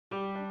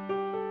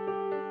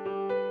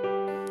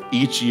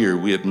Each year,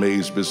 we at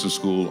Mays Business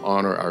School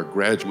honor our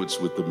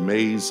graduates with the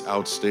Mays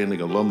Outstanding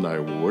Alumni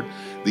Award.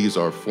 These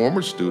are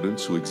former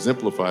students who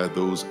exemplify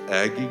those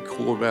Aggie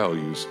core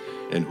values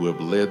and who have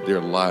led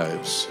their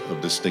lives of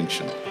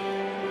distinction.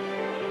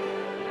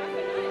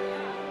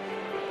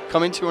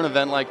 Coming to an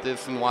event like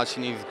this and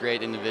watching these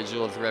great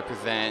individuals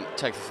represent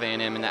Texas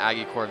A&M and the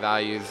Aggie core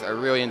values are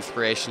really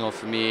inspirational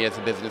for me as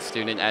a business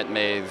student at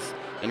Mays,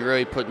 and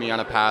really put me on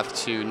a path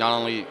to not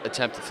only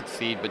attempt to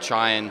succeed but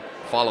try and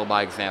follow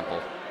by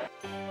example.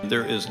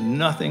 There is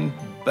nothing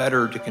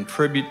better to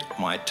contribute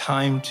my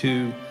time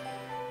to,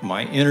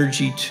 my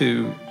energy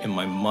to, and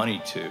my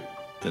money to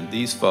than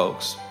these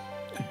folks,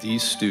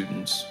 these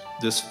students,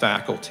 this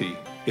faculty.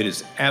 It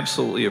is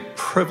absolutely a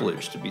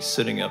privilege to be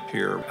sitting up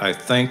here. I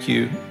thank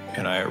you,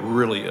 and I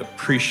really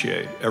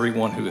appreciate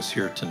everyone who is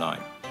here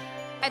tonight.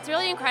 It's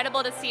really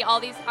incredible to see all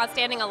these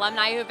outstanding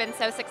alumni who have been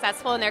so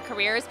successful in their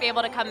careers be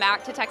able to come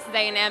back to Texas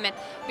A&M and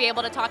be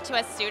able to talk to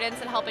us students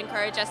and help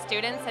encourage us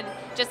students and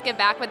just give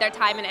back with their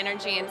time and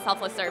energy and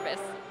selfless service.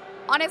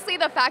 Honestly,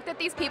 the fact that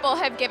these people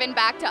have given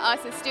back to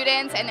us as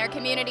students and their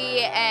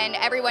community and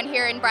everyone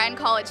here in Bryan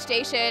College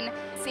Station,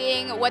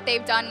 seeing what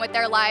they've done with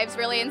their lives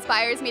really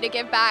inspires me to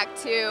give back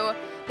to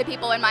the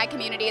people in my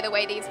community the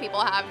way these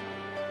people have.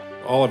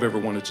 All I've ever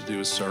wanted to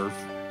do is serve.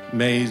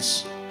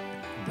 Mays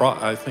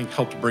I think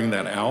helped bring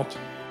that out.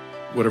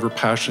 Whatever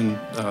passion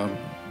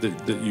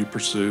that you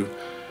pursue,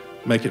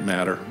 make it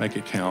matter, make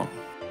it count.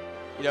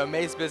 You know,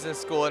 Mays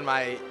Business School in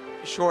my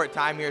short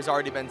time here has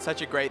already been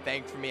such a great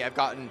thing for me. I've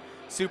gotten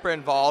super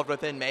involved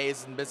within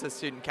Mays and Business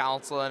Student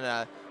Council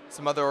and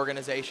some other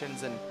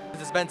organizations, and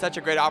it's been such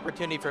a great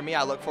opportunity for me.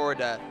 I look forward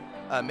to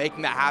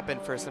making that happen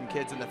for some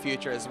kids in the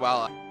future as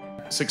well.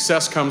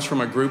 Success comes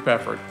from a group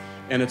effort,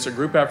 and it's a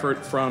group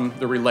effort from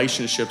the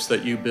relationships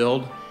that you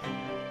build.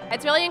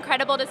 It's really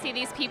incredible to see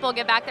these people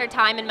give back their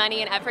time and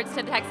money and efforts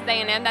to Texas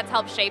A&M that's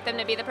helped shape them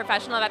to be the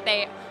professional that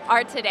they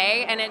are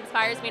today, and it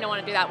inspires me to want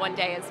to do that one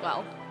day as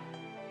well.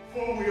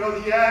 For we are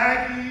the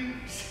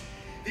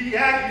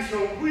Aggies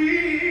are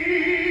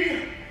we.